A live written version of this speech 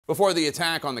Before the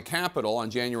attack on the Capitol on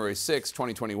January 6,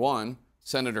 2021,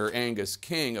 Senator Angus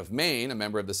King of Maine, a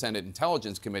member of the Senate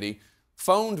Intelligence Committee,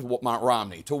 phoned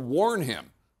Romney to warn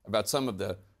him about some of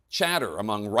the chatter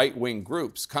among right-wing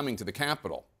groups coming to the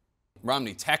Capitol.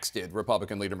 Romney texted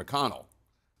Republican leader McConnell.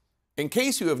 In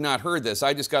case you have not heard this,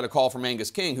 I just got a call from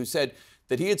Angus King, who said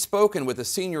that he had spoken with a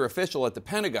senior official at the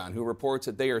Pentagon who reports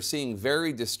that they are seeing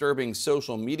very disturbing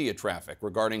social media traffic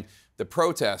regarding the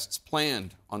protests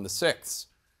planned on the 6th.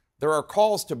 There are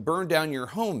calls to burn down your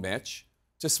home, Mitch,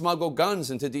 to smuggle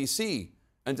guns into D.C.,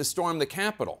 and to storm the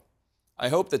Capitol. I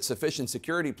hope that sufficient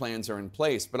security plans are in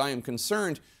place, but I am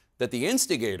concerned that the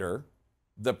instigator,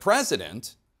 the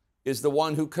president, is the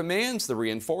one who commands the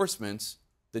reinforcements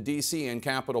the D.C. and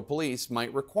Capitol Police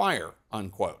might require,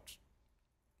 unquote.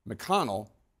 McConnell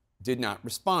did not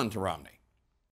respond to Romney.